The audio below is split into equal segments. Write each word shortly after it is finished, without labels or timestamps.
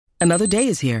Another day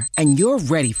is here, and you're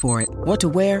ready for it. What to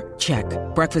wear? Check.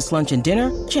 Breakfast, lunch, and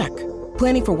dinner? Check.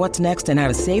 Planning for what's next and how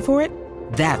to save for it?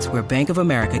 That's where Bank of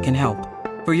America can help.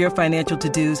 For your financial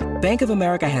to-dos, Bank of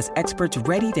America has experts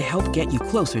ready to help get you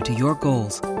closer to your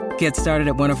goals. Get started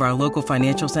at one of our local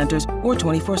financial centers or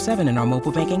 24/7 in our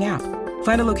mobile banking app.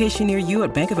 Find a location near you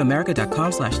at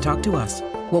bankofamerica.com/talktous.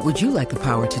 What would you like the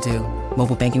power to do?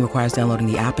 Mobile banking requires downloading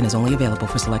the app and is only available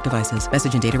for select devices.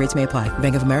 Message and data rates may apply.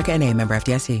 Bank of America N.A., member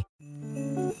FDIC.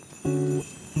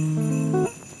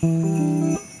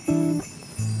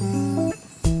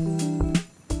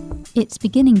 It's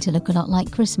beginning to look a lot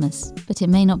like Christmas, but it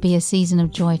may not be a season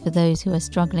of joy for those who are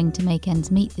struggling to make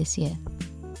ends meet this year.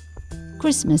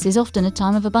 Christmas is often a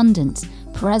time of abundance.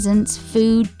 Presents,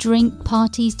 food, drink,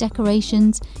 parties,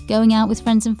 decorations, going out with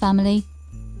friends and family.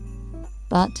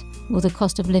 But will the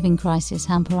cost of living crisis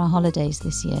hamper our holidays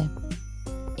this year?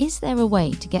 Is there a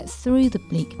way to get through the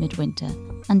bleak midwinter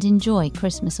and enjoy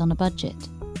Christmas on a budget?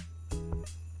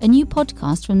 A new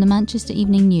podcast from the Manchester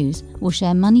Evening News will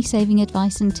share money-saving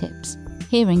advice and tips,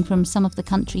 hearing from some of the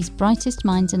country's brightest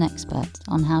minds and experts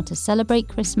on how to celebrate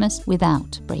Christmas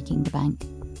without breaking the bank.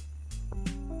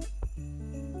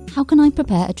 How can I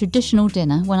prepare a traditional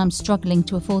dinner when I'm struggling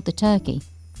to afford the turkey?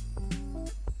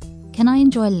 Can I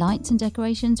enjoy lights and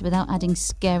decorations without adding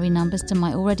scary numbers to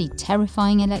my already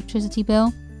terrifying electricity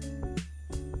bill?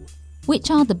 Which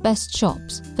are the best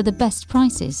shops for the best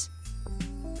prices?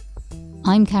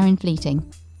 I'm Karen Fleeting,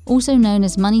 also known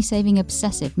as money-saving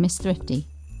obsessive Miss Thrifty,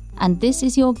 and this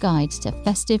is your guide to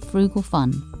festive frugal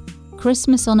fun,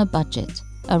 Christmas on a budget,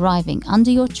 arriving under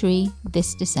your tree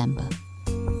this December.